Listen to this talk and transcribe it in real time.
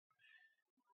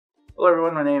Hello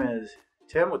everyone, my name is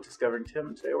Tim with Discovering Tim,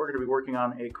 and today we're going to be working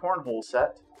on a cornhole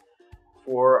set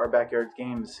for our backyard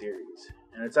games series.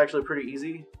 And it's actually pretty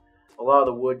easy. A lot of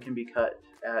the wood can be cut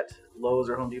at Lowe's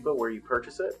or Home Depot where you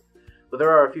purchase it, but there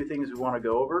are a few things we want to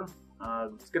go over.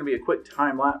 It's going to be a quick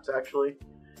time lapse actually,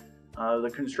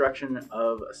 the construction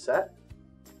of a set,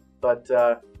 but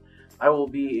I will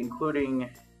be including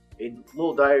a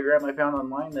little diagram I found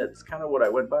online that's kind of what I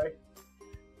went by,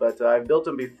 but I've built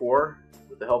them before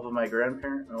with the help of my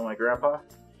grandpa.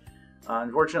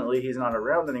 Unfortunately, he's not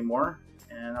around anymore,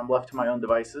 and I'm left to my own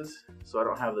devices, so I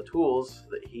don't have the tools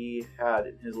that he had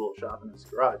in his little shop in his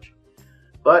garage.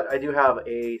 But I do have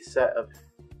a set of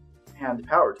hand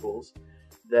power tools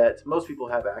that most people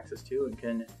have access to and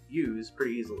can use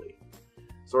pretty easily.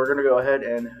 So we're going to go ahead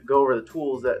and go over the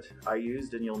tools that I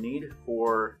used and you'll need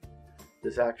for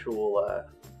this actual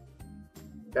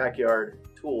backyard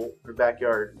tool or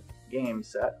backyard game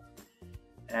set,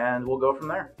 and we'll go from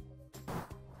there.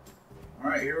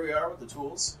 Alright, here we are with the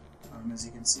tools. As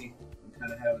you can see, I'm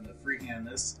kind of having to freehand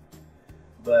this,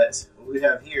 but what we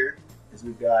have here is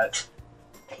we've got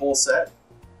a hole set.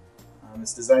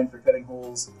 It's designed for cutting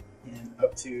holes in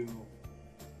up to,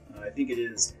 I think it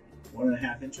is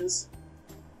 1.5 inches.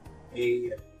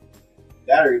 A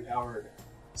battery-powered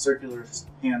circular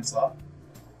hand saw,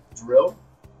 drill,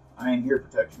 iron ear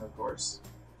protection of course,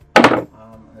 an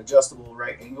adjustable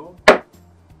right angle,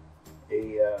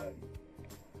 a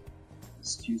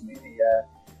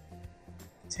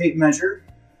tape measure,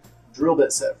 drill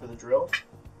bit set for the drill,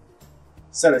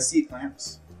 set of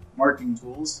C-clamps, marking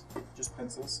tools, just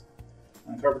pencils,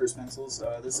 Carpenter's pencils.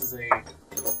 This is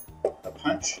a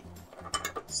punch,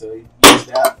 so you use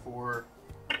that for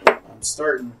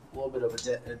starting a little bit of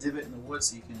a divot in the wood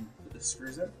so you can put the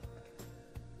screws in.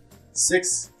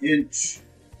 6-inch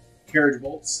carriage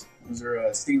bolts. Those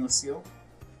are stainless steel.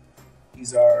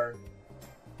 These are,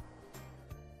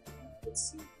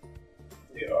 let's see,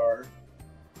 they are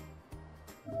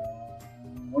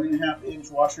 1.5-inch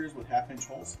washers with 1/2-inch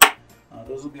holes.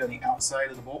 Those will be on the outside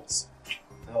of the bolts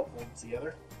to help hold them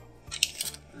together.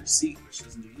 The seat, which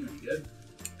doesn't do you any good.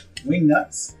 Wing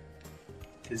nuts,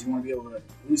 because you want to be able to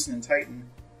loosen and tighten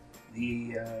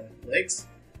the legs.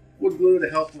 Wood glue to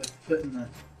help with putting the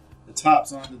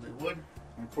tops onto the wood.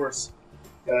 And of course,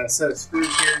 got a set of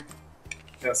screws here.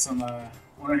 Got some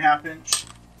 1.5-inch,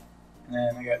 and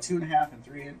then I got 2.5 and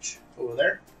 3-inch over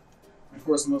there. And of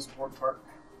course, the most important part,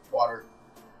 water.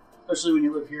 Especially when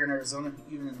you live here in Arizona,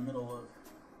 even in the middle of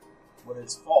what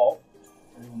is fall,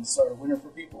 and even the start of winter for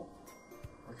people.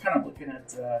 We're kind of looking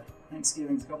at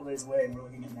Thanksgiving's a couple days away, and we're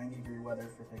looking at 90-degree weather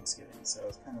for Thanksgiving, so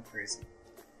it's kind of crazy.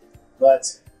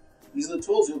 But these are the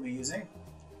tools you'll be using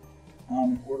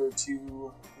in order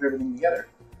to put everything together.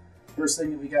 First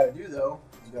thing that we got to do though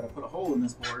is we got to put a hole in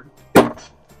this board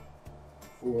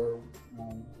for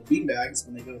the bean bags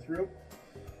when they go through,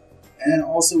 and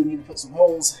also we need to put some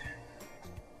holes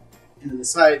into the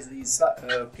sides of these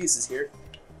pieces here.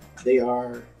 They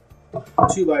are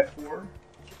 2x4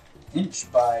 inch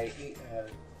by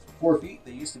 4 feet.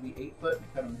 They used to be 8 foot. We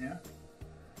cut them in half,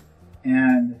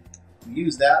 and we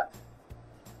use that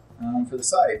for the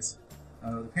sides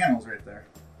of the panels right there.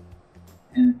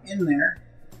 And in there,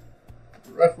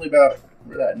 roughly about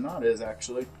where that knot is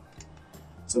actually,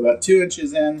 so about 2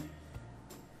 inches in,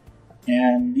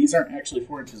 and these aren't actually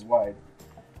 4 inches wide,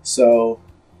 so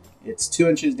it's 2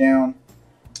 inches down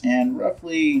and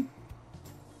roughly,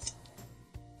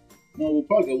 no, we'll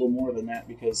probably go a little more than that,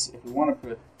 because if we want to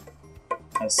put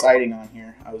a siding on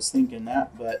here, I was thinking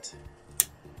that, but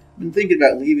I've been thinking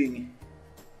about leaving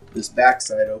this back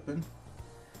side open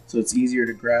so it's easier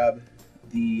to grab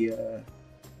the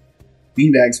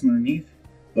bean bags from underneath,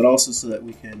 but also so that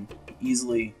we can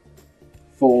easily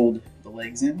fold the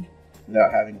legs in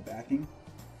without having a backing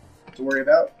to worry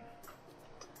about.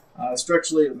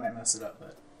 Structurally it might mess it up,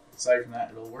 but aside from that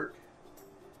it'll work.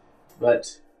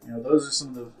 But you know, those are some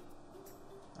of the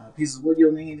pieces of wood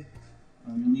you'll need.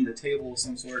 You'll need a table of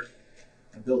some sort.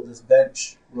 I built this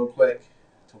bench real quick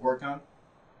to work on.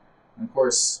 And of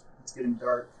course, it's getting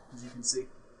dark, as you can see.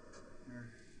 There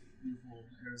are beautiful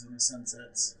Arizona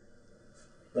sunsets.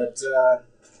 But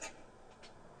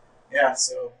yeah,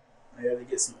 so I had to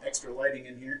get some extra lighting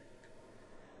in here.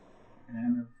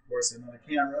 And of course, another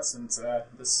camera, since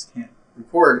this can't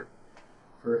record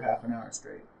for half an hour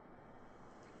straight.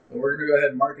 So we're going to go ahead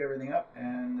and mark everything up,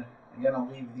 and again, I'll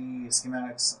leave the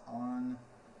schematics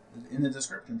in the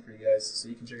description for you guys so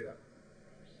you can check it out.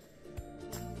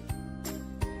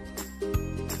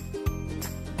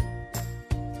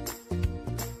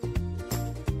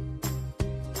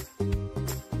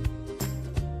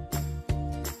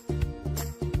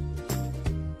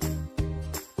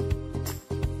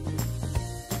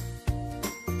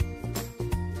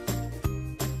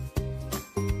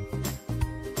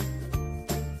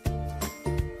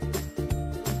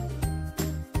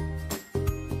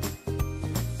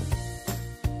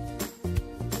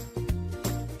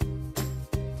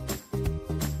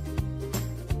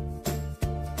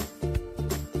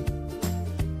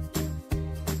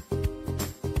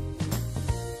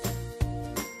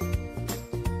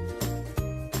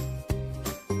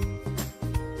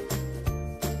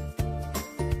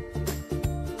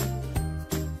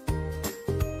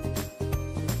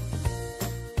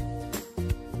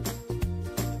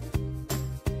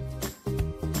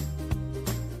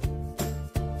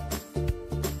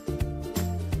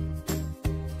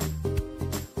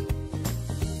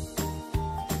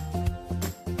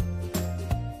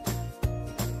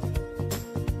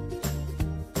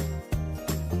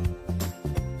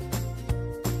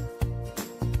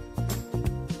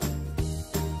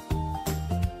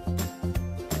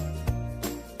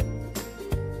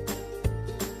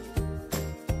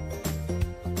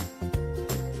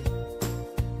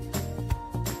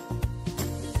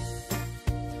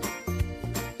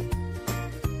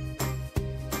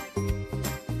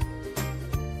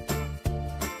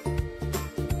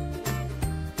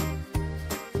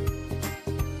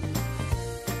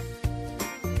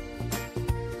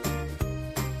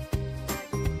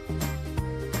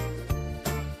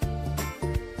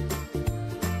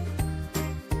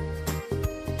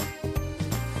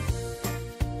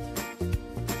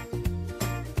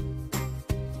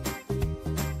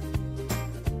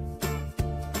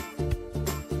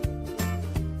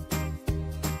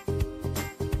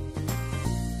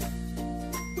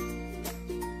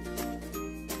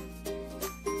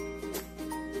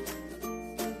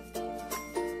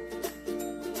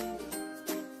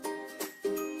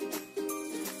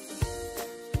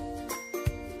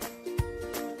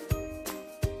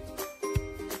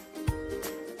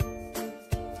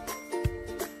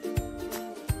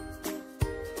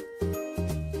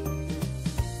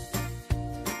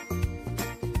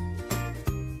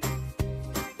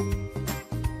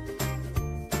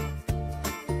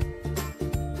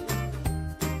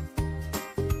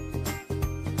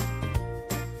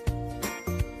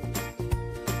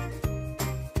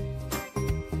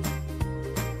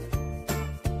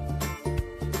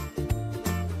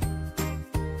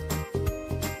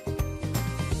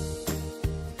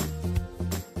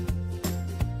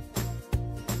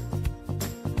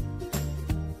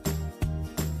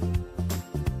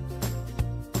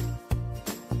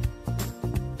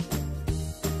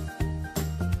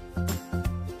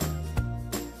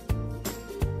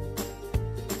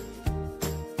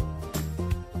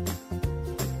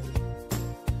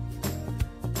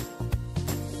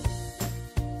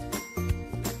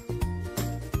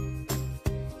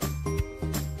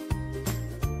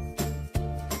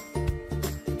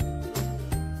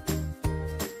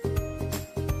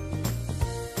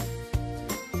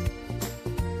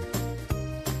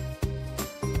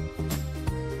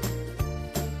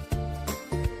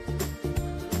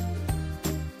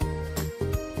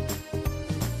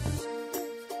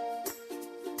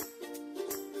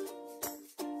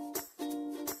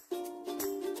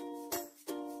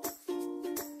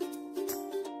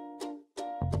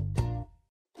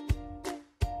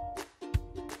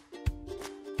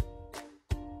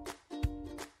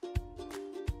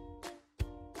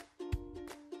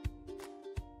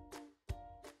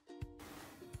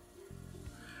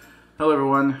 Hello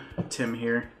everyone, Tim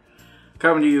here,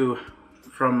 coming to you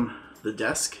from the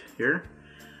desk here,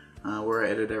 where I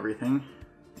edit everything.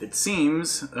 It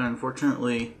seems,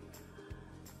 unfortunately,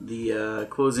 the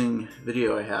closing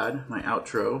video I had, my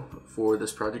outro for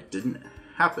this project, didn't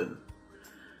happen.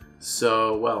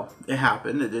 So, well, it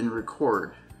happened, it didn't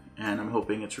record, and I'm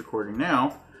hoping it's recording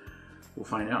now. We'll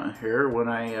find out here when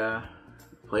I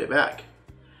play it back.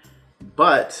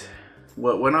 But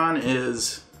what went on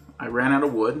is I ran out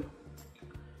of wood.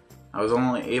 I was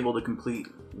only able to complete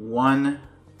one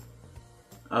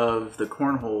of the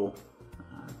cornhole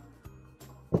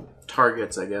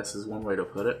targets, I guess is one way to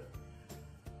put it.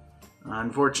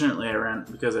 Unfortunately,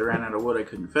 because I ran out of wood, I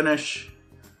couldn't finish,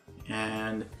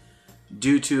 and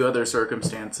due to other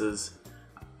circumstances,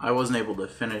 I wasn't able to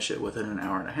finish it within an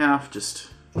hour and a half, just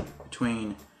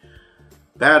between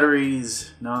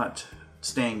batteries not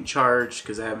staying charged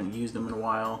because I haven't used them in a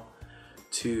while,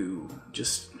 to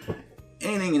just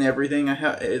anything and everything.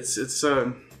 It's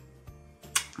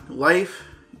life.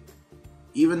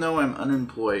 Even though I'm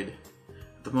unemployed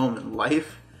at the moment,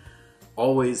 life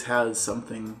always has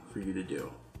something for you to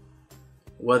do.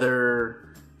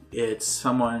 Whether it's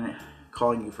someone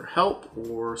calling you for help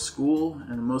or school,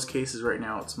 and in most cases right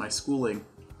now it's my schooling,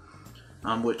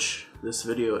 which this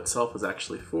video itself was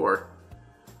actually for.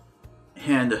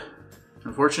 And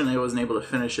unfortunately I wasn't able to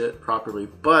finish it properly,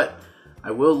 but I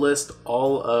will list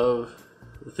all of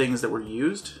the things that were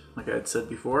used, like I had said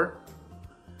before.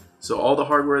 So all the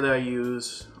hardware that I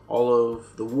used, all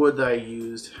of the wood that I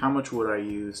used, how much wood I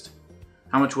used,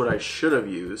 how much wood I should have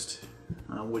used,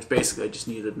 which basically I just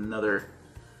needed another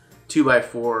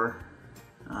 2x4,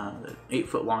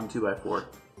 8-foot long 2x4.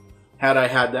 Had I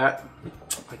had that,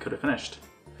 I could have finished.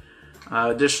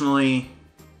 Additionally,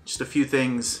 just a few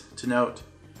things to note.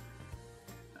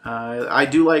 I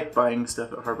do like buying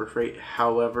stuff at Harbor Freight,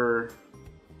 however,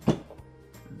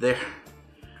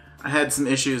 I had some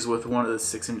issues with one of the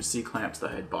 6-inch C-clamps that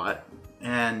I had bought,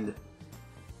 and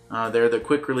the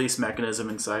quick release mechanism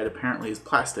inside apparently is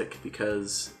plastic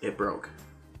because it broke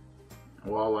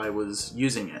while I was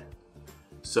using it.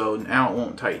 So now it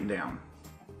won't tighten down.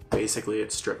 Basically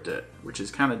it stripped it, which is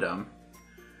kind of dumb.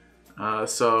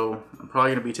 So I'm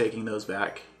probably going to be taking those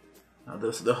back.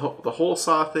 The hole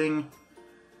saw thing,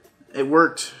 it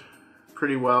worked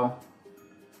pretty well.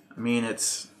 I mean,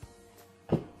 it's,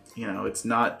 you know, it's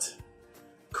not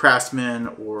Craftsman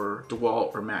or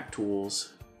DeWalt or Mac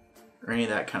Tools or any of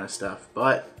that kind of stuff,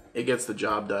 but it gets the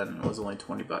job done. It was only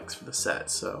 20 bucks for the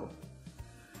set, so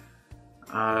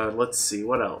let's see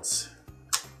what else.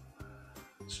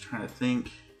 Just trying to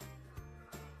think.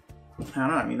 I don't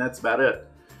know, I mean, that's about it.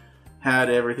 Had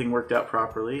everything worked out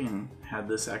properly and had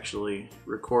this actually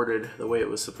recorded the way it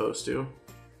was supposed to,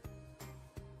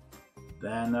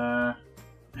 then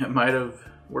it might have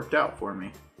worked out for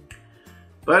me.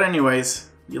 But anyways,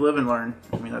 you live and learn.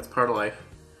 I mean, that's part of life.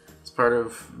 It's part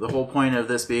of the whole point of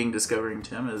this being Discovering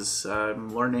Tim, is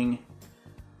I'm learning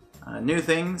new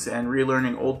things and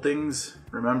relearning old things,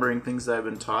 remembering things that I've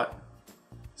been taught.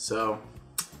 So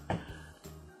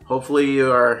hopefully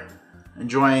you are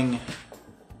enjoying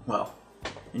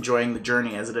the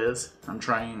journey as it is. I'm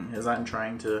trying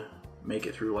to make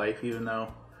it through life, even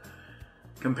though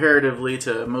comparatively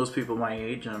to most people my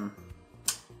age, I'm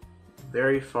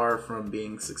very far from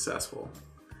being successful.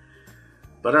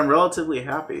 But I'm relatively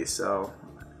happy, so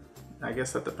I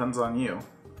guess that depends on you.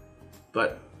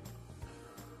 But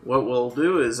what we'll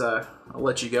do is I'll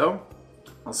let you go.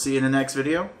 I'll see you in the next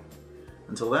video.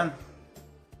 Until then.